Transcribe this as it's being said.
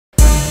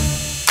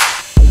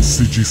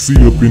CGC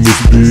up in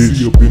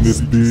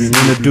this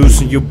bitch.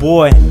 Introducing your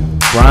boy,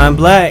 Bryan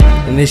Black,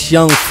 and this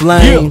young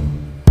flame.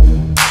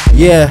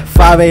 Yeah,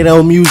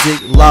 580 Music,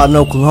 Lawton,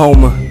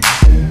 Oklahoma.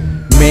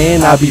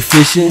 Man, I be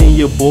fishing, and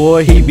your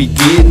boy, he be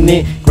getting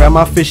it. Grab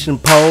my fishing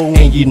pole,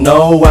 and you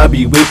know I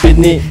be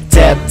whipping it.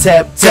 Tap,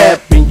 tap, tap,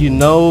 and you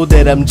know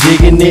that I'm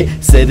jigging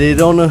it. Set it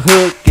on a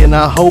hook, and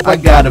I hope I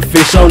got a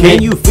fish on it.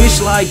 Can you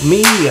fish like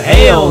me?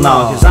 Hell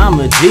no, cause I'm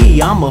a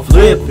G, I'm a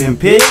flip and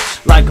pitch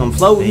like I'm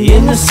floating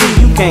in the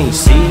sea. You can't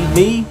see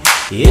me.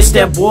 It's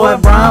that boy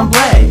Bryan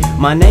Black.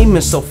 My name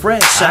is so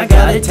fresh, I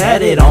got it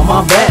tatted on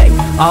my back.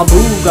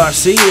 Abu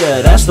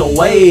Garcia, that's the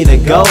way to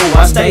go.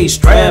 I stay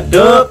strapped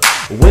up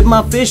with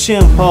my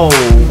fishing pole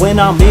when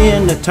I'm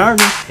in the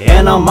tournament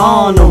and I'm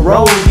on the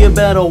road. You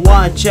better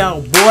watch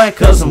out, boy,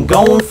 cause I'm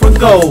going for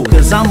gold.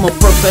 Cause I'm a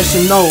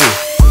professional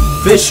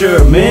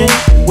fisherman.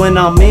 When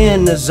I'm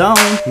in the zone,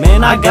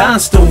 man, I got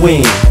to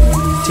win.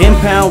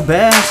 10-pound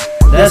bass,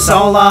 that's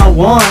all I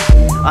want.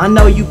 I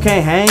know you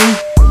can't hang,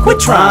 quit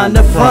trying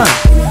to front.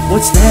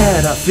 What's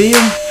that I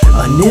feel?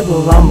 A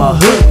nibble on my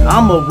hook.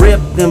 I'ma rip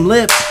them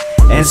lips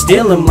and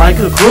steal them like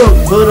a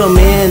crook. Put them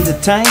in the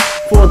tank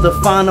for the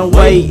final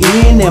way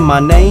in. And my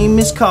name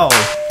is called,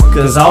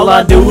 cause all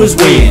I do is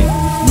win.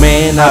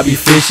 Man, I be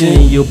fishing,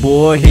 and your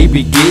boy, he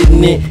be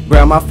getting it.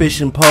 Grab my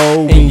fishing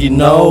pole, and you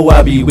know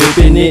I be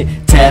whipping it.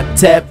 Tap,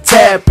 tap,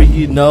 tap, and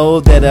you know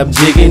that I'm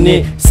jigging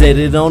it. Set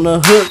it on a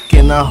hook,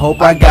 and I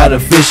hope I got a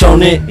fish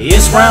on it.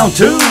 It's round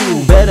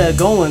 2, better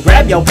go and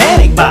grab your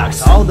panic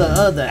box. All the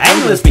other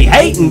anglers be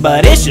hating,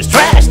 but it's just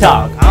trash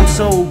talk. I'm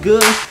so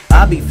good,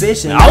 I be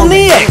fishing on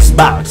the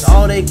Xbox.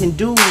 All they can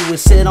do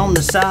is sit on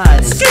the side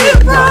and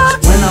skip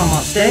rocks. When I'm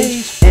on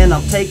stage, and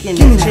I'm taking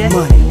the check,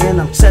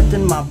 and I'm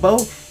setting my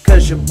boat,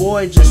 cause your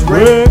boy just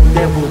read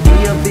there will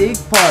be a big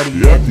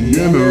party at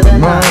the end of the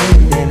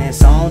night. Then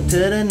it's on to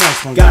the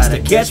next one. Gotta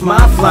catch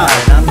my flight.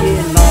 I'm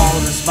getting all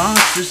the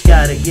sponsors,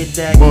 gotta get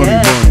that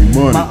cash.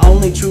 My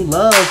only true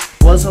love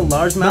was a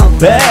largemouth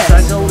bass.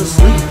 I go to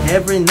sleep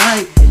every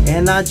night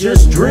and I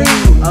just dream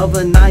of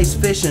a nice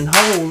fishing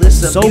hole.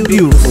 It's a so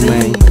beautiful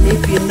man.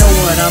 If you know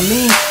what I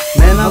mean.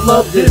 Man, I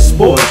love this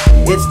sport.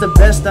 It's the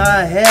best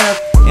I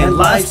have, and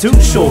life's too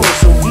short.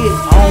 So get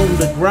on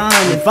the grind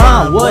and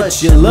find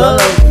what you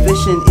love.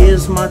 Fishing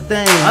is my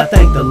thing, I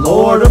thank the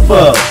Lord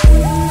above.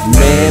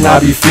 Man, I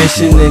be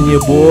fishing, and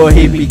your boy,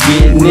 he be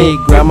getting it.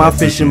 Grab my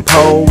fishing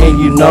pole, and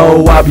you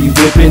know I be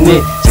whipping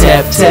it.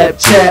 Tap, tap,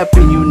 tap,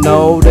 and you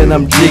know that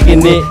I'm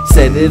jigging it.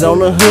 Set it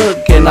on a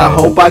hook, and I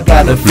hope I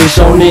got a fish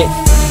on it.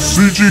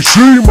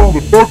 CGC,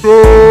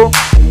 motherfucker!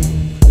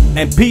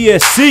 And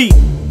PSC,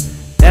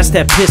 that's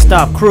that pissed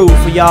off crew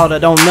for y'all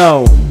that don't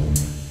know.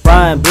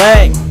 Bryan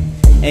Black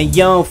and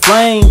Young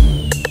Flame.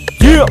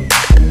 Yeah!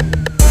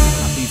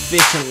 I be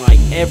fishing like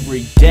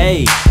every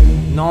day.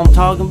 You know what I'm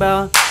talking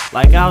about?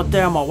 Like out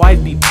there, my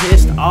wife be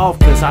pissed off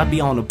cause I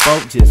be on the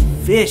boat just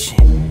fishing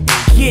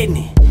and getting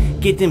it.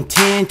 Get them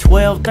 10,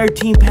 12,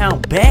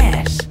 13-pound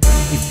bass.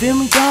 You feel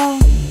me,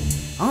 dog?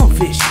 I'm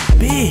fishing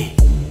big.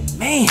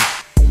 Man,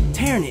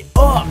 tearing it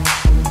up.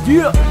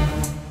 Yeah!